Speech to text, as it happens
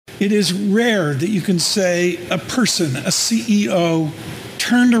It is rare that you can say a person, a CEO,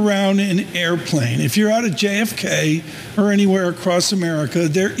 turned around an airplane. If you're out of JFK or anywhere across America,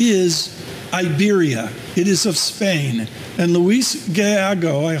 there is Iberia. It is of Spain. And Luis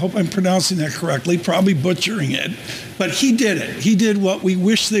Gallego, I hope I'm pronouncing that correctly, probably butchering it, but he did it. He did what we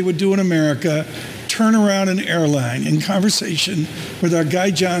wish they would do in America, turn around an airline. In conversation with our Guy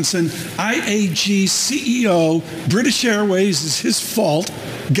Johnson, IAG CEO, British Airways is his fault.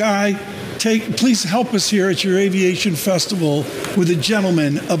 Guy, please help us here at your aviation festival with a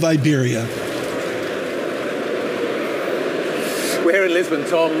gentleman of Iberia. We're here in Lisbon,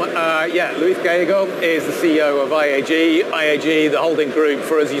 Tom. Luis Gallego is the CEO of IAG. IAG, the holding group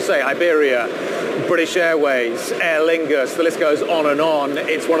for, as you say, Iberia, British Airways, Aer Lingus, the list goes on and on.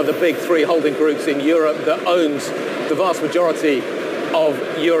 It's one of the big three holding groups in Europe that owns the vast majority of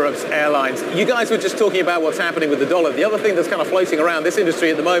Europe's airlines. You guys were just talking about what's happening with the dollar. The other thing that's kind of floating around this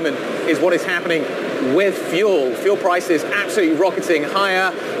industry at the moment is what is happening with fuel. Fuel prices absolutely rocketing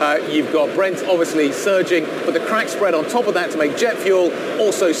higher. You've got Brent obviously surging, but the crack spread on top of that to make jet fuel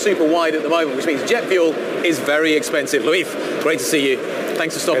also super wide at the moment, which means jet fuel is very expensive. Luis, great to see you.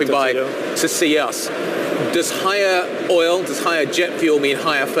 Thanks for stopping by to see us. Does higher oil, does higher jet fuel mean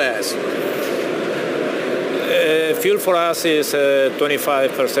higher fares? Fuel for us is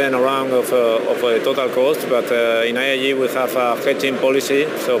 25% around of the total cost, but in IAG we have a hedging policy.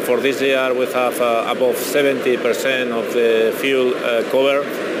 So for this year we have above 70% of the fuel cover,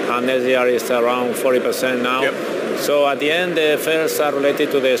 and next year is around 40% now. Yep. So at the end, the fares are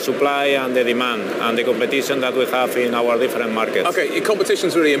related to the supply and the demand and the competition that we have in our different markets. Okay, competition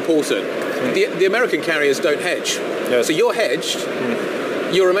is really important. The American carriers don't hedge. Yes. So you're hedged.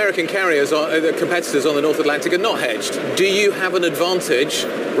 Your American carriers, the competitors on the North Atlantic, are not hedged. Do you have an advantage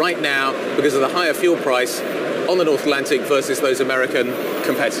right now because of the higher fuel price on the North Atlantic versus those American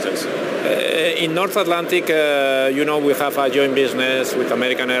competitors? In North Atlantic, we have a joint business with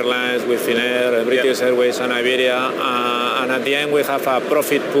American Airlines, with Finnair, British Airways and Iberia, and at the end we have a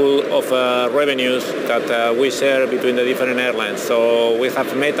profit pool of revenues that we share between the different airlines. So we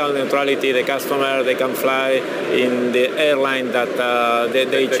have metal neutrality. The customer, they can fly in the airline that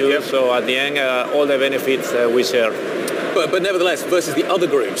they choose. So at the end, all the benefits we share. But nevertheless, versus the other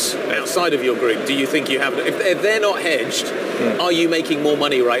groups outside of your group, do you think you have, if they're not hedged, are you making more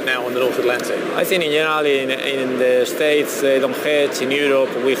money right now on the North Atlantic? I think in general in the States they don't hedge, in Europe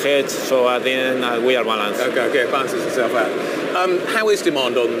we hedge, so at the end we are balanced. Okay, it balances itself out. How is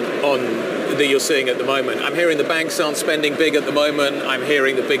demand on that you're seeing at the moment? I'm hearing the banks aren't spending big at the moment. I'm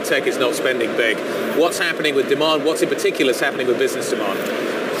hearing the big tech is not spending big. What's happening with demand? What's in particular is happening with business demand?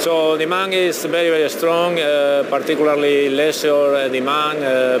 So demand is very, very strong, particularly leisure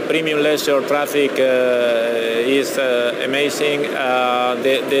demand. Premium leisure traffic is amazing.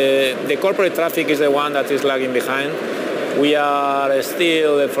 The corporate traffic is the one that is lagging behind. We are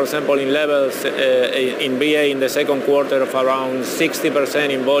still, for example, in levels in BA in the second quarter of around 60%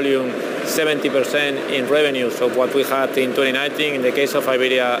 in volume, 70% in revenues of what we had in 2019. In the case of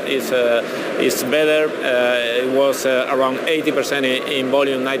Iberia, it's better. It was around 80% in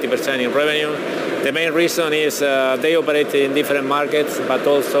volume, 90% in revenue. The main reason is they operate in different markets, but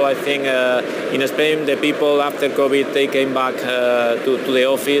also I think in Spain, the people after COVID, they came back to the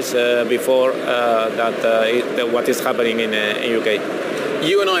office before what is happening in UK.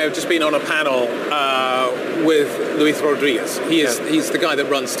 You and I have just been on a panel with Luis Rodriguez. He's the guy that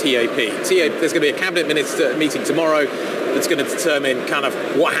runs TAP. There's going to be a cabinet minister meeting tomorrow that's going to determine kind of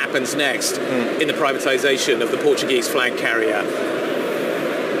what happens next in the privatisation of the Portuguese flag carrier.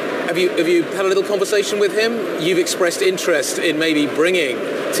 Have you had a little conversation with him? You've expressed interest in maybe bringing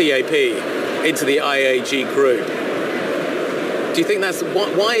TAP into the IAG group. Do you think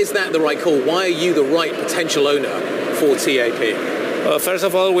why is that the right call? Why are you the right potential owner for TAP? First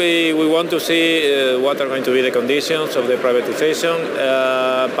of all, we want to see what are going to be the conditions of the privatization,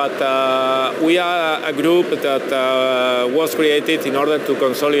 but we are a group that was created in order to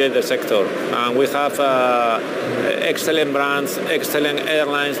consolidate the sector. And we have excellent brands, excellent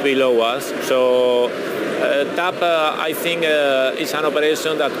airlines below us. So TAP, I think, is an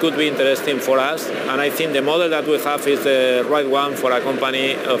operation that could be interesting for us, and I think the model that we have is the right one for a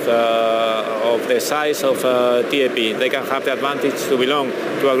company of the size of TAP. They can have the advantage to belong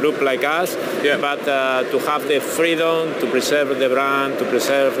to a group like us, but to have the freedom to preserve the brand, to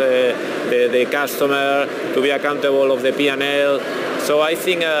preserve the customer, to be accountable of the P&L. So I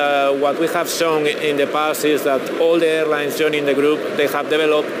think what we have shown in the past is that all the airlines joining the group, they have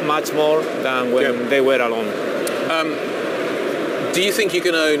developed much more than when they were alone. Do you think you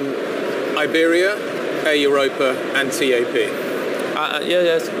can own Iberia, Air Europa and TAP?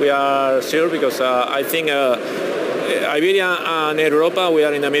 Yes, we are sure because I think Iberia and Air Europa, we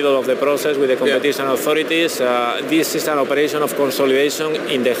are in the middle of the process with the competition authorities. This is an operation of consolidation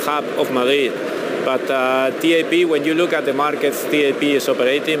in the hub of Madrid. But TAP, when you look at the markets TAP is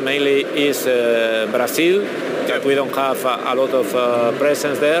operating, mainly is Brazil, that we don't have a lot of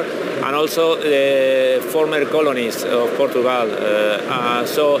presence there, and also the former colonies of Portugal.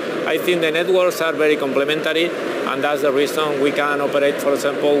 So I think the networks are very complementary, and that's the reason we can operate, for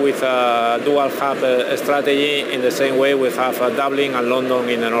example, with a dual hub strategy in the same way we have Dublin and London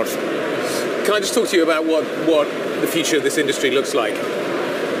in the north. Can I just talk to you about what the future of this industry looks like?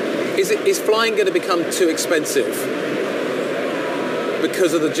 Is flying going to become too expensive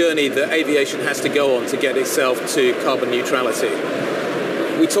because of the journey that aviation has to go on to get itself to carbon neutrality?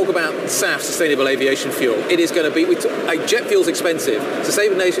 We talk about SAF, sustainable aviation fuel. It is going to be, jet fuel is expensive.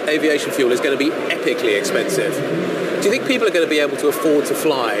 Sustainable aviation fuel is going to be epically expensive. Do you think people are going to be able to afford to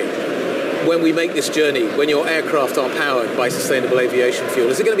fly when we make this journey, when your aircraft are powered by sustainable aviation fuel?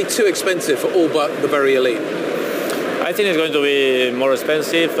 Is it going to be too expensive for all but the very elite? I think it's going to be more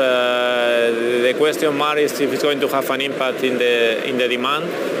expensive. The question mark is if it's going to have an impact in the demand.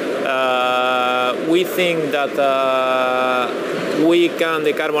 We think that we can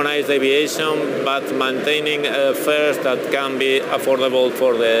decarbonize aviation, but maintaining fares that can be affordable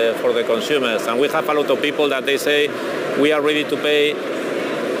for the consumers. And we have a lot of people that they say we are ready to pay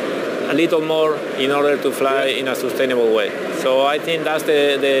a little more in order to fly in a sustainable way. So I think that's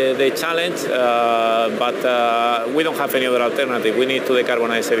the challenge, but we don't have any other alternative. We need to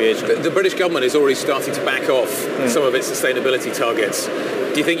decarbonize aviation. The British government is already starting to back off some of its sustainability targets.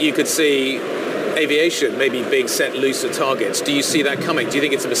 Do you think you could see aviation maybe being set looser targets? Do you see that coming? Do you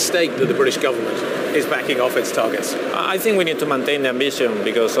think it's a mistake that the British government is backing off its targets? I think we need to maintain the ambition,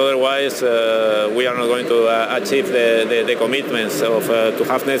 because otherwise we are not going to achieve the commitments of to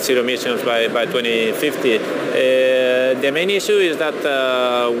have net zero emissions by 2050. The main issue is that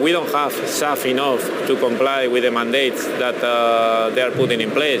we don't have SAF enough to comply with the mandates that they are putting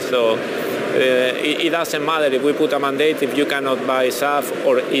in place. So it doesn't matter if we put a mandate if you cannot buy SAF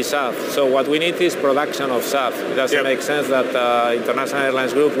or e-SAF. So what we need is production of SAF. It doesn't make sense that International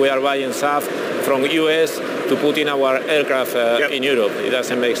Airlines Group, we are buying SAF from US to put in our aircraft in Europe. It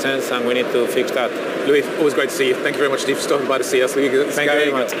doesn't make sense, and we need to fix that. Luis, always great to see you. Thank you very much, Steve, for stopping by to see us. Thank you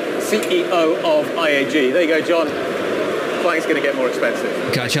very much. CEO of IAG. There you go, John. Flying's going to get more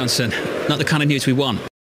expensive. Guy Johnson, not the kind of news we want.